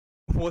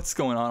What's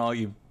going on, all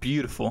you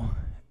beautiful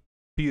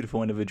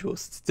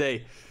individuals?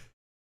 Today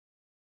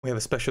we have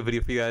a special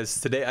video for you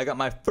guys. Today I got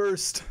my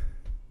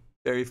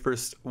very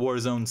first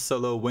Warzone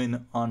solo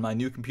win on my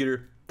new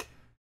computer.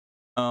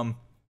 Quick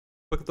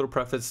little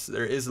preface,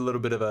 there is a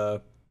little bit of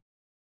a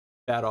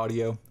bad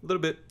audio, a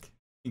little bit.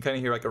 You can kind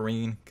of hear like a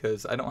ringing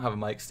because I don't have a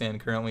mic stand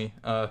currently.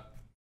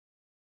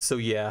 So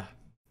yeah,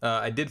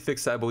 I did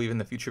fix that, I believe, in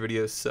the future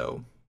videos,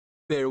 so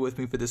bear with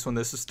me for this one.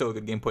 This is still a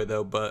good gameplay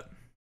though, but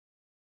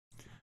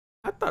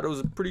I thought it was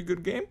a pretty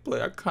good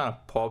gameplay. I kind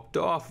of popped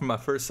off from my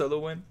first solo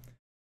win.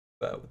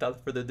 But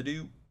without further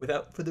ado,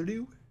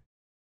 enjoy.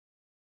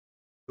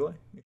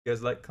 If you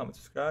guys like, comment,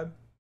 subscribe.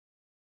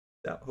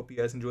 Hope you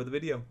guys enjoy the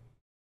video.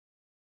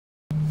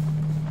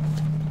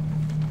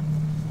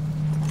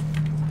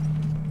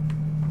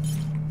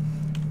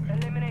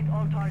 Eliminate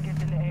all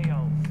targets in the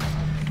AO.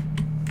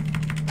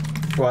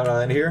 Why did I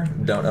land here?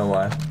 Don't know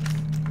why.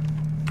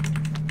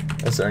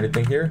 Is there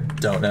anything here?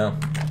 Don't know.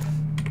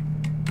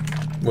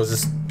 Was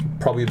this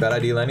probably a bad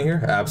idea landing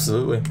here?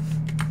 Absolutely.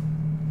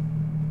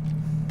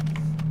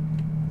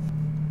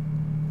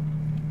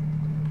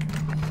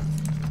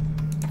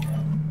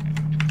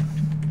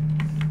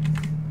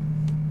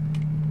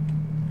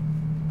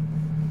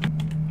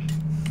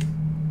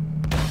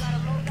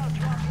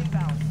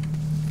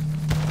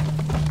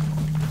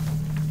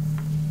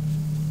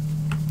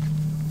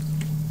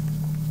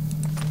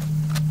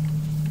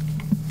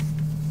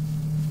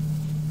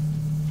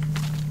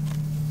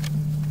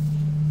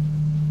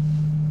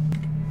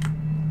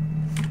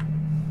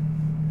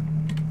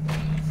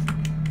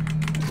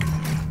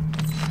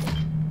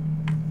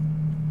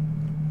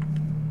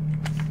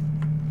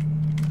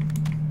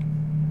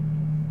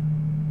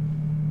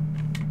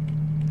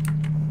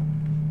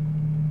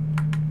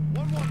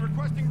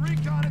 Requesting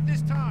recon at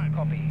this time.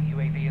 Copy.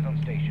 UAV is on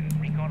station.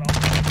 Recon on.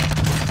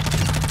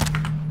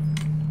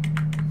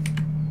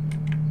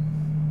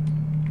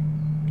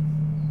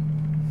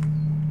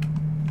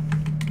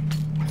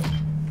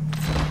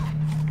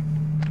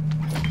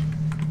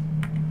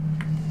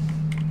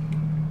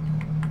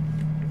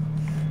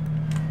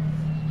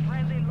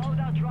 Friendly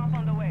loadout drop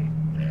on the way.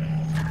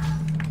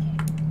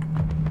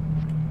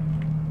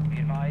 Be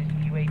advised,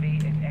 UAV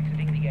is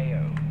exiting the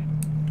AO.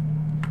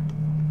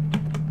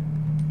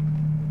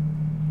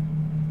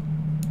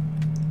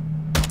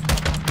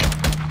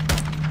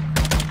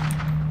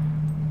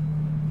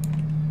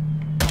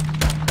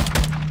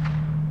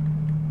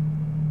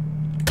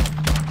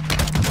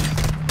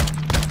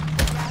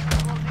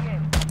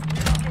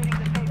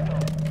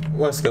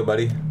 Let's go,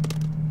 buddy.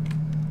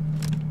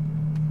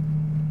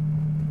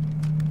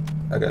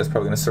 That guy's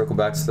probably gonna circle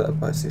back to that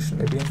buy station,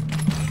 maybe.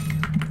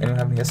 Anyone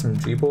have any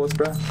SMG bullets,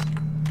 bro?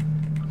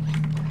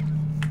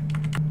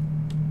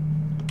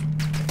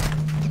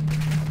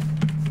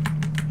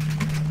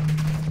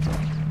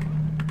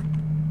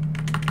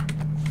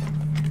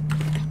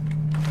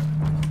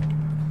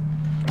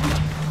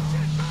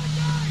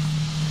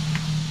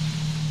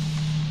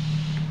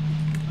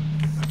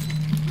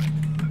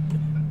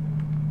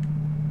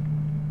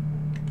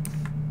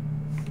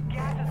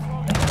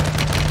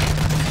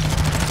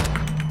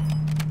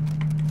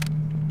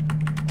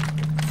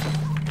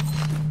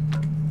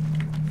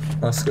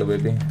 Let's go,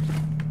 baby.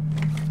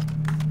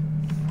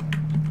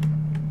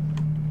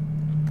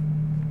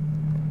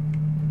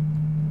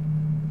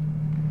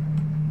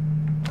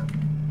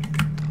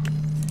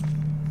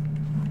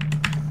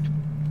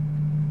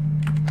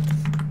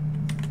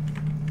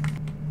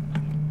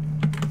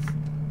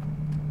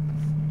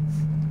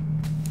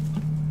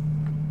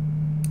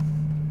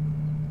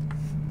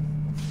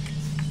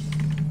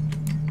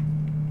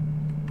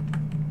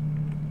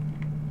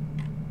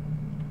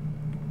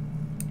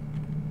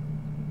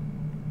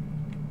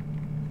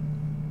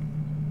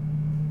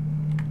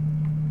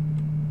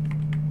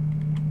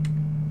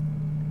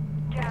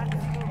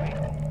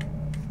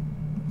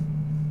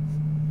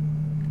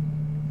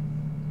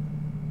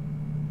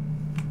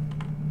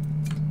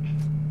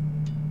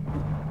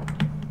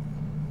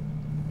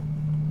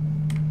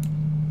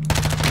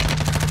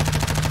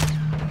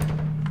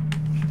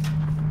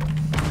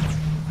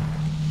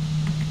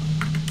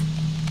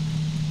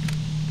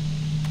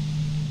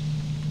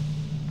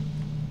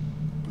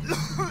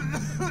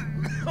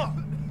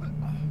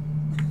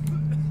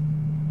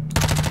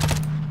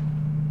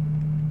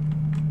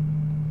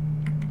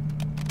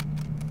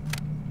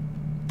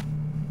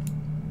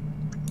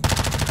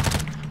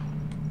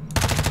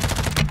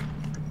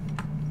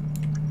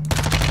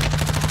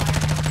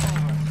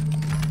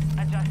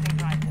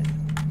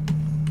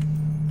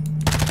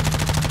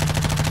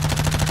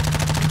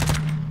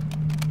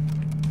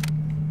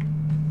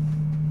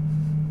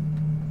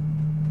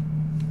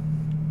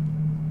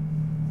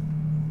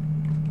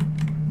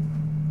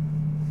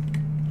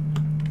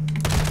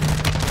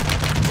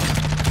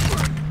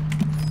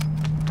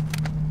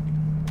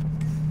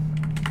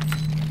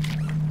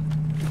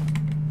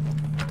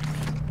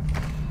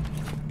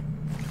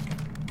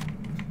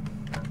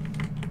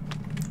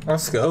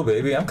 Let's go,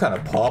 baby. I'm kind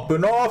of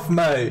popping off,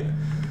 mate.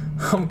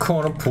 I'm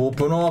kind of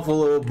popping off a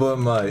little bit,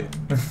 mate.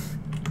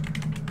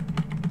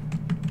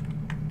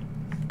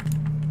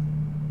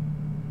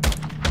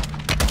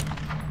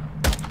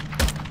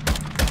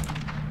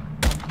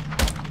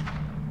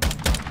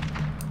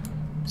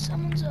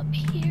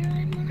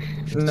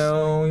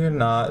 No, you're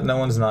not. No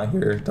one's not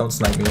here. Don't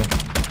snipe me.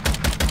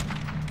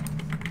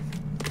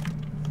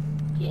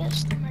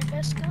 Yes, they're my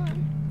best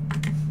gun.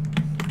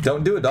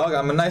 Don't do it, dog.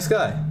 I'm a nice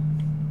guy.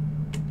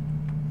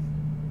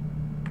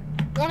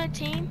 Want a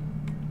team?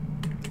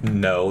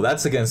 No,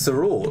 that's against the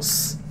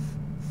rules.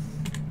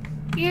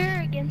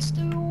 You're against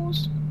the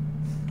rules.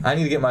 I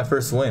need to get my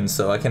first win,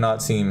 so I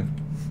cannot team.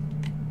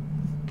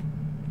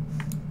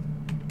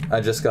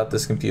 I just got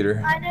this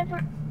computer. I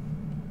never.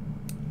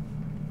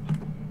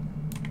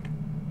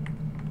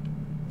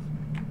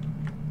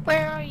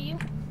 Where are you?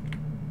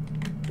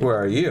 Where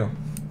are you?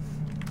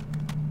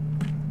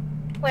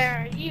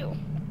 Where are you?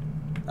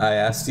 I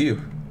asked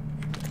you.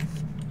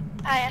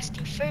 I asked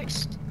you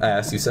first. I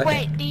asked you second.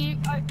 Wait,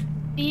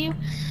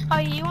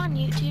 are you on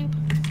YouTube?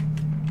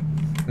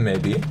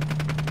 Maybe.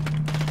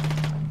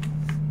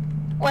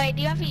 Wait,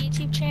 do you have a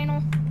YouTube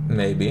channel?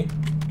 Maybe.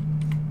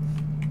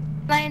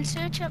 Then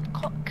search up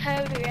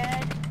Code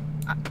Red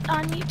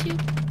on YouTube.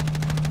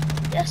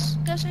 Yes,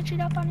 go search it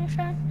up on your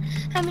phone.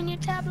 I'm in your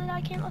tablet.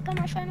 I can't look on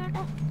my phone right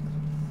now.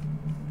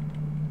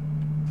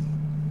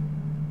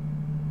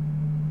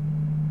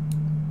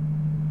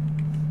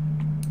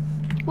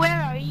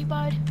 Where are you,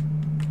 bud?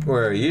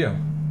 Where are you?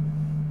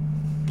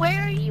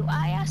 Where are you?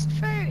 I asked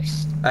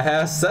first. I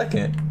asked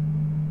second.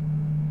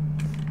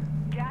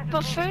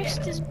 But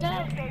first is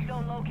better. Safe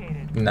zone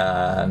located.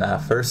 Nah,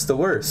 first the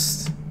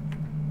worst.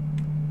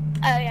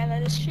 Oh yeah,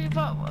 that is true.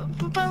 But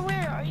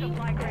where are you?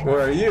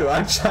 Where are you?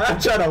 I'm trying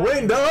to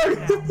win, dog.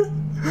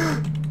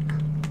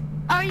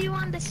 Are you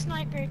on the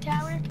sniper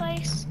tower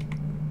place?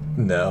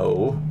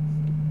 No.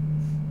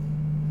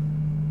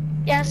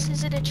 Yes.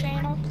 Is it a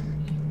channel?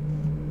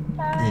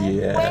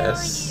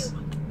 Yes.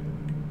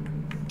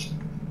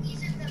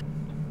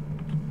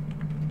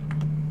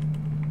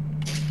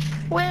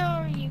 Where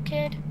are you,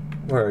 kid?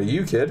 Where are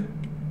you, kid?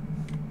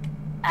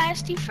 I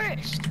asked you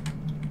first.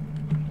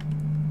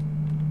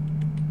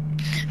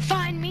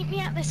 Fine, meet me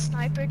at the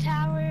sniper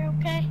tower,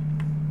 okay?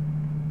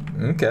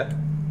 Okay.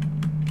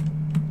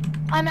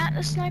 I'm at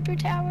the sniper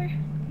tower.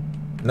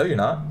 No, you're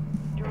not.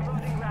 You're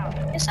losing ground.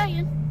 Yes, I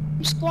am.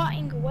 I'm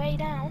squatting way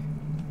down.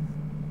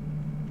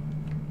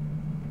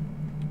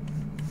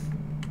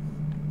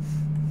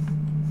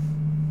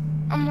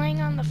 I'm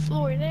laying on the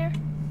floor there.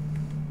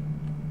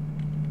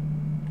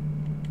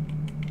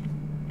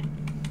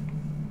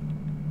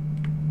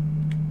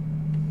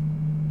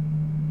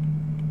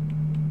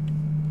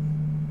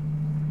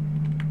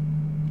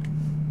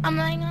 I'm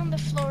laying on the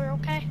floor,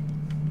 okay?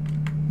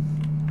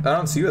 I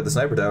don't see you at the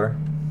sniper tower.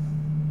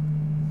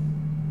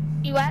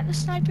 You at the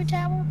sniper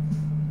tower?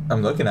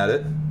 I'm looking at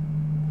it.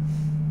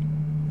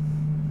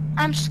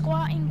 I'm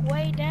squatting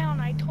way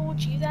down, I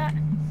told you that.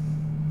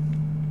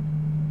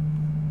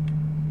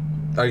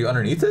 Are you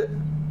underneath it?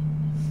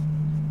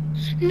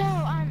 No,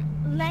 I'm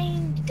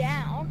laying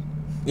down.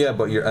 Yeah,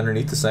 but you're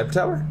underneath the sniper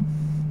tower?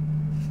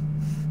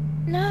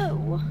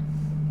 No.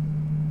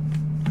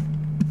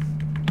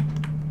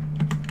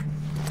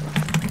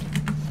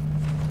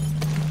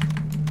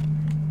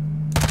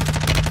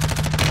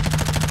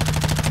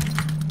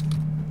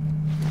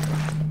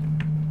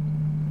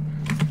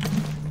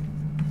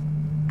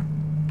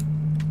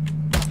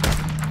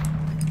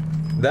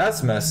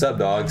 That's messed up,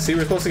 dog. See,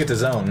 we're supposed to get to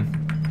zone.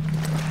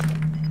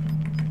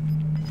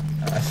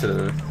 I should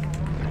have.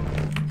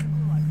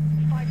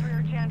 Fight for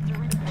your chance to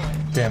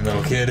redeploy. Damn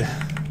little kid.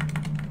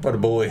 What a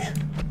boy.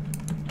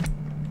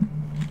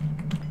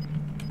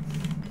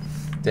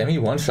 Damn, he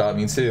one-shot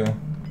me too.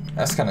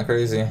 That's kind of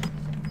crazy.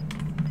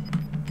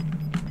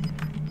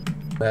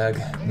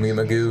 Bag, me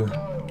magoo.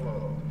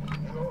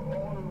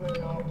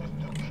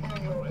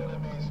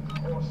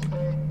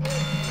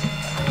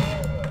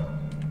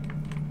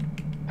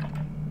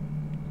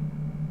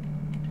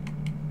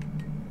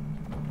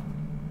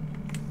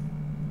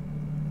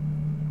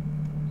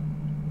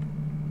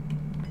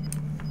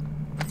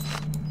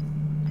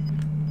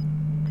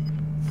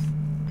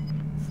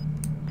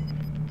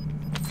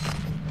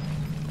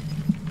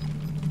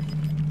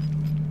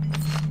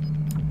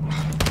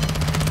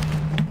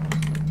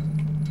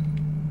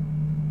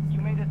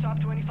 Top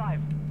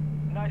 25.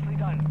 Nicely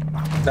done.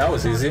 That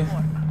was easy. Get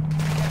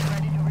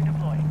ready to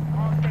redeploy.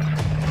 All stations,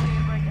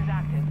 escape brake is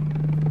active.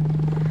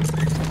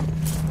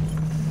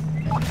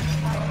 Fight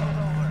is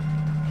over.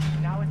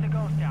 Now it's a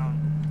ghost town.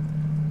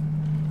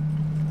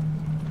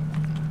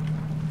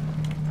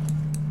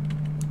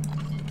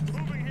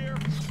 Moving here.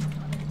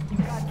 You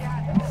got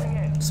gas moving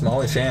in.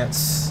 Small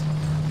chance.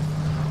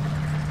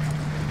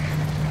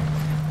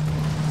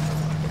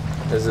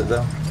 Is it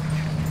though?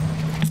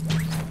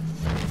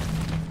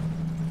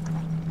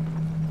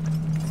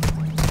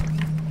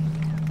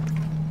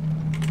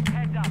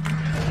 Heads up.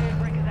 Escape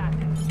brake is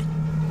active.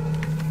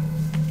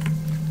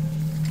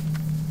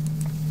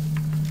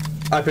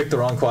 I picked the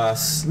wrong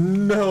class.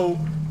 No.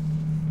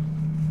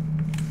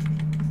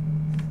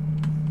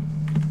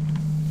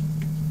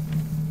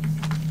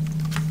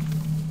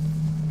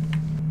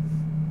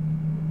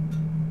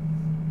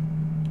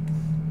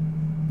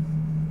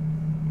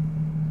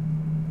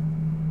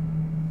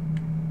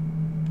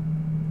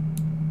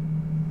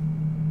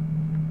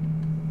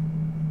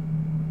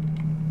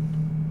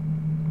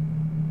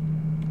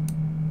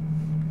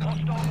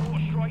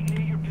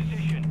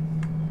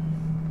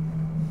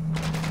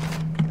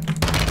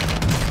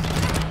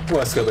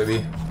 Let's go,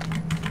 baby.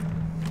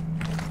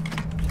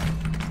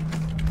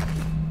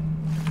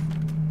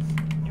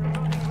 You're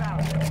losing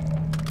ground.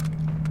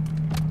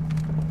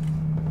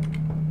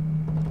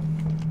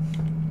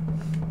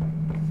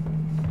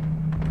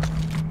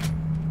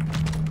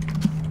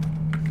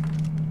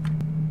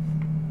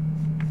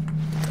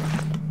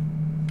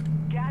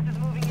 Gas is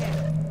moving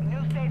in.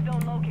 New safe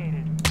zone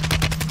located.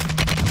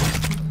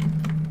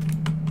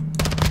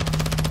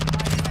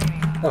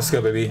 Vibrating. Let's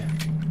go, baby.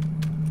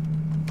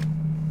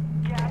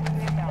 Gas is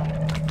inbound.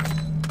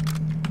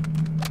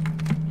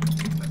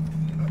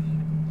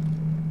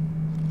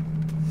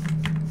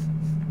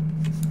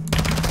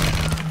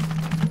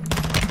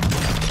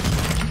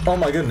 Oh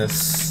my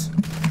goodness.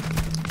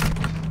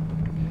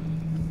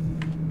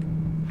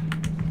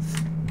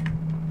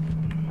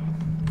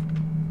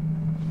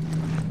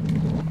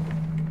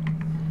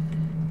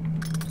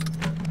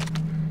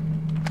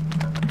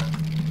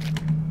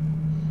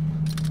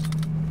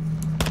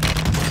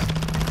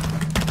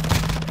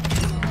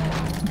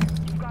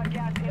 You've got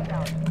gas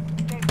inbound.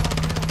 Safe zone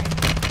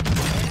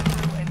relocated.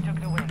 And took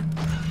the win.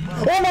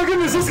 Oh my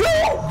goodness, let's go!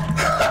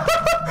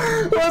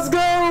 Let's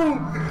go!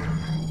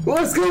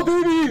 Let's go,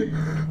 baby!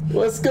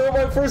 Let's go,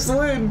 my first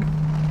win!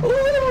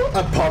 Ooh,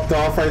 I popped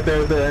off right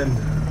there at the end.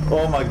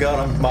 Oh my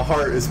god, my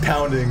heart is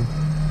pounding.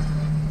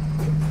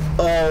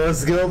 Oh,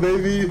 let's go,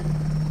 baby!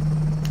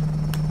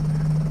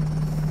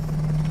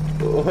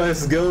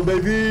 Let's go,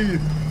 baby!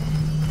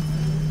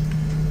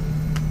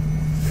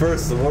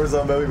 First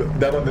Warzone, baby.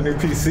 That on the new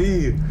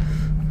PC.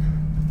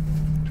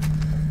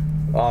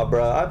 Oh,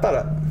 bro, I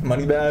thought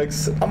money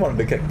bags. I wanted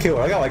to get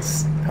killer. I got like,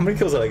 how many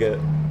kills did I get?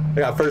 I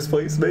got first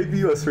place,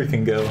 baby. Let's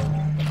freaking go.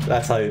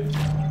 That's hype.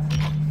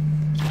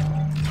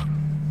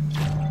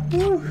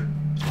 Woo.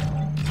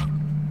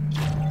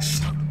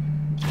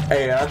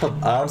 Hey, I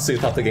honestly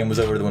thought the game was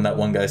over when that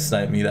one guy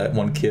sniped me, that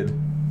one kid.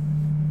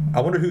 I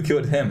wonder who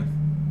killed him.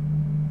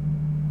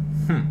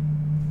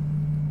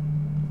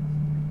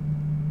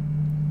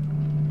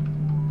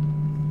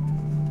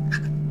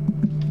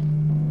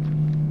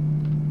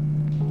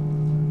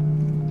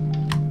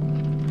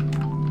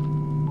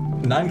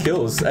 9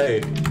 kills,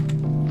 hey.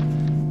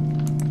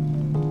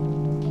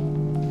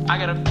 I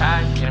got a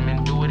pack, get him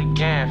and do it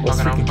again.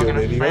 Let's Fucking, I'm freaking go, fucking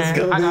baby. a friend. Let's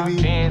go, I got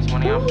baby. fans,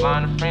 money, I'm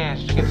flying to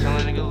France. Chicken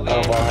telling nigga Oh, live.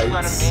 my You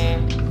got a heights.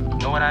 man,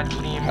 know what I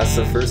do to your That's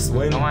the man. first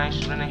win. No, I ain't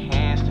shooting the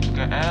hands. Took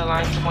a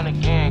airline, took one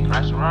again.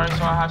 Crash a Rari, so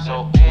I hop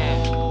so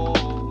fast.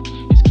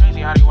 It's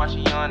crazy how you watch a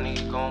young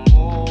nigga gon'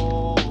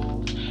 move.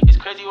 It's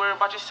crazy worry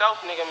about yourself,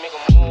 nigga, make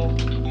a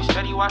move. You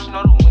steady watching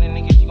all the winning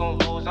niggas, you gon'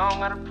 lose. I don't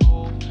gotta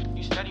prove.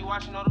 You steady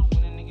watching all the